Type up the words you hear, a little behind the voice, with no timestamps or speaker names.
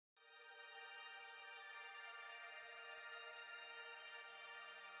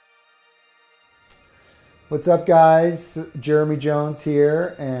What's up, guys? Jeremy Jones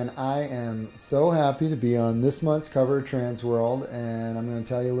here, and I am so happy to be on this month's cover of TransWorld, and I'm going to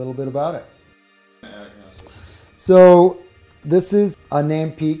tell you a little bit about it. So this is a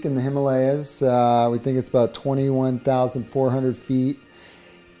named peak in the Himalayas. We think it's about 21,400 feet,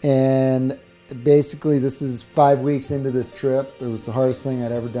 and basically this is 5 weeks into this trip. It was the hardest thing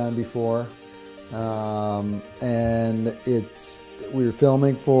I'd ever done before, and we were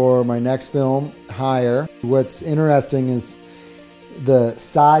filming for my next film, Higher. What's interesting is the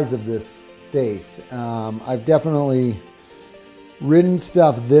size of this face. I've definitely ridden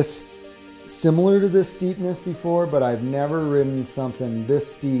stuff this similar to this steepness before, but I've never ridden something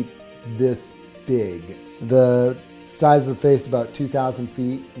this steep, this big. The size of the face is about 2,000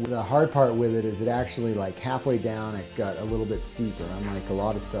 feet. The hard part with it is it actually, like, halfway down it got a little bit steeper. Unlike a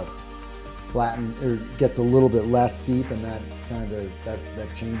lot of stuff, flatten or gets a little bit less steep, and that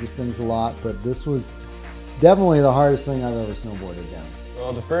changes things a lot. But this was definitely the hardest thing I've ever snowboarded down.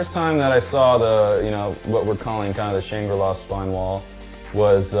 Well, the first time that I saw what we're calling kind of the Shangri-La spine wall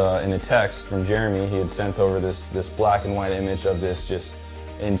was in a text from Jeremy. He had sent over this black and white image of this just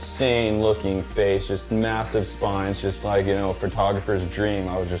insane looking face, just massive spines, just like, photographer's dream.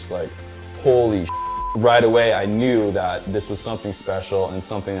 I was just like, holy shit. Right away I knew that this was something special and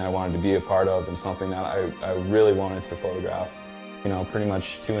something that I wanted to be a part of and something that I really wanted to photograph. Pretty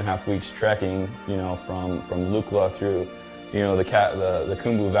much 2.5 weeks trekking, from Lukla through, the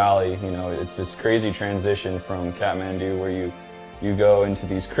Khumbu Valley. It's this crazy transition from Kathmandu where you go into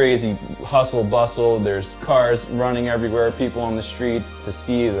these crazy hustle bustle. There's cars running everywhere, people on the streets, to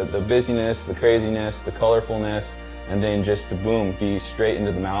see the busyness, the craziness, the colorfulness, and then just to boom, be straight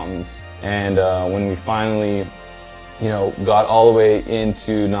into the mountains. And when we finally, got all the way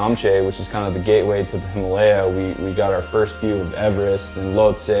into Namche, which is kind of the gateway to the Himalaya, we got our first view of Everest and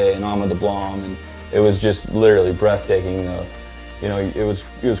Lhotse and Ama Dablam, and it was just literally breathtaking. It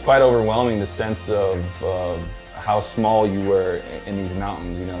was quite overwhelming, the sense of how small you were in these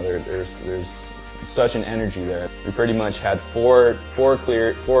mountains. There's such an energy there. We pretty much had four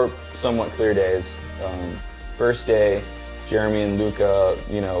somewhat clear days. First day, Jeremy and Luca,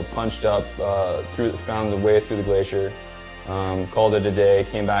 punched up, found the way through the glacier, called it a day,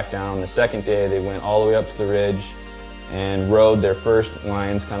 came back down. The second day, they went all the way up to the ridge and rode their first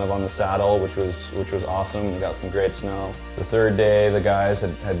lines kind of on the saddle, which was awesome. They got some great snow. The third day, the guys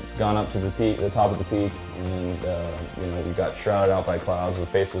had gone up to the top of the peak, and we got shrouded out by clouds. The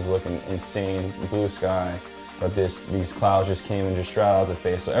face was looking insane, blue sky, but these clouds just came and just shrouded out the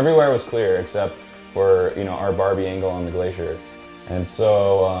face. So everywhere was clear except for our Barbie angle on the glacier. And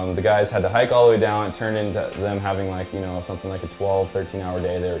so the guys had to hike all the way down. It turned into them having something like a 12, 13-hour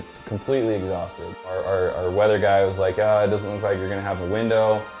day. They were completely exhausted. Our weather guy was like, it doesn't look like you're gonna have a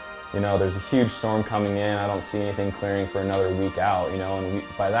window. There's a huge storm coming in. I don't see anything clearing for another week out. And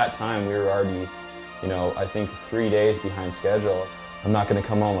by that time we were already, I think 3 days behind schedule. I'm not gonna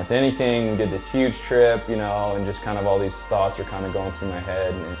come home with anything. We did this huge trip, and just kind of all these thoughts are kind of going through my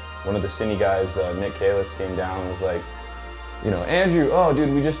head. And one of the cine guys, Nick Kalis, came down and was like, Andrew, oh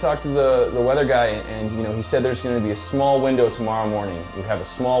dude, we just talked to the weather guy, and he said there's going to be a small window tomorrow morning. We have a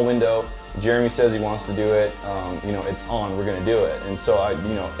small window. Jeremy says he wants to do it. It's on. We're going to do it. And so I,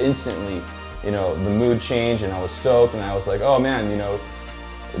 instantly, the mood changed, and I was stoked, and I was like, oh man,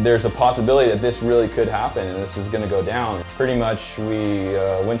 there's a possibility that this really could happen and this is going to go down. Pretty much we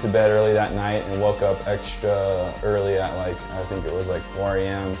went to bed early that night and woke up extra early at I think it was 4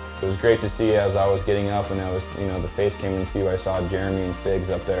 a.m. It was great to see as I was getting up and I was, the face came into view. I saw Jeremy and Figs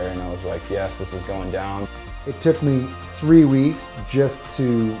up there and I was like, yes, this is going down. It took me 3 weeks just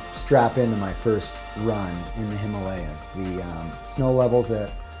to strap into my first run in the Himalayas. The snow levels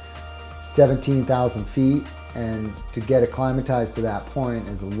at 17,000 feet, and to get acclimatized to that point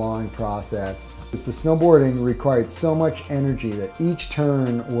is a long process. The snowboarding required so much energy that each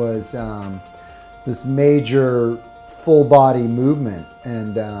turn was this major full body movement,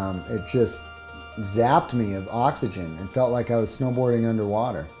 and it just zapped me of oxygen and felt like I was snowboarding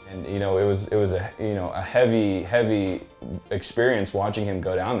underwater. And it was a heavy experience watching him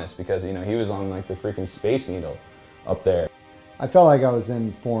go down this, because he was on the freaking Space Needle up there. I felt like I was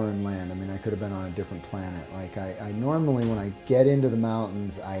in foreign land. I mean, I could have been on a different planet. Like I normally, when I get into the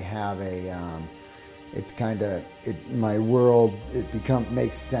mountains, I have my world,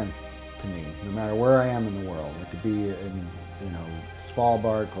 makes sense to me, no matter where I am in the world. It could be in,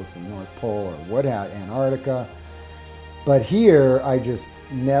 Svalbard, close to the North Pole, or what have Antarctica. But here, I just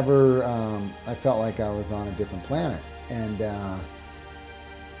never, I felt like I was on a different planet. And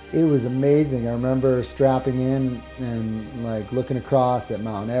It was amazing. I remember strapping in and like looking across at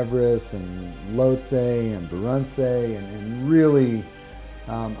Mount Everest and Lhotse and Burunse and really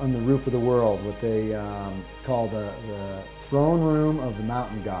on the roof of the world, what they call the throne room of the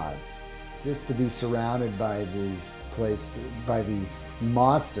mountain gods. Just to be surrounded by these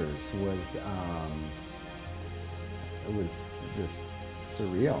monsters was it was just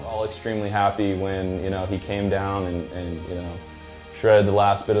surreal. All extremely happy when, you know, he came down and you know, shredded the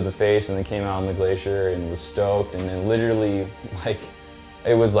last bit of the face and then came out on the glacier and was stoked, and then literally, like,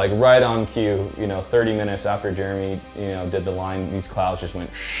 it was like right on cue, you know, 30 minutes after Jeremy, you know, did the line, these clouds just went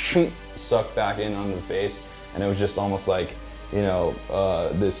sucked back in onto the face, and it was just almost like, you know,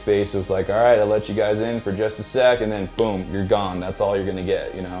 this face was like, all right, I'll let you guys in for just a sec, and then boom, you're gone. That's all you're gonna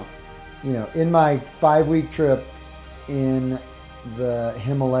get, you know? You know, in my 5-week trip in the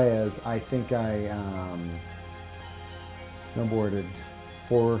Himalayas, I think I snowboarded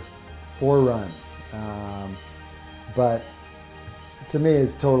four runs, but to me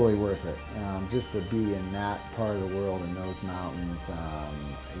it's totally worth it. Just to be in that part of the world, in those mountains,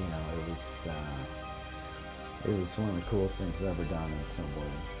 you know, it was one of the coolest things I've ever done in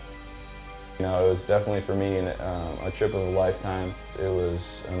snowboarding. You know, it was definitely for me a trip of a lifetime. It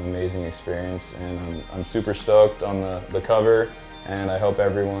was an amazing experience, and I'm super stoked on the cover, and I hope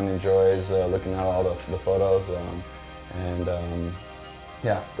everyone enjoys looking at all the photos.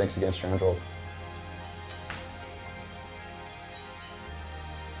 Yeah, thanks again, TransWorld.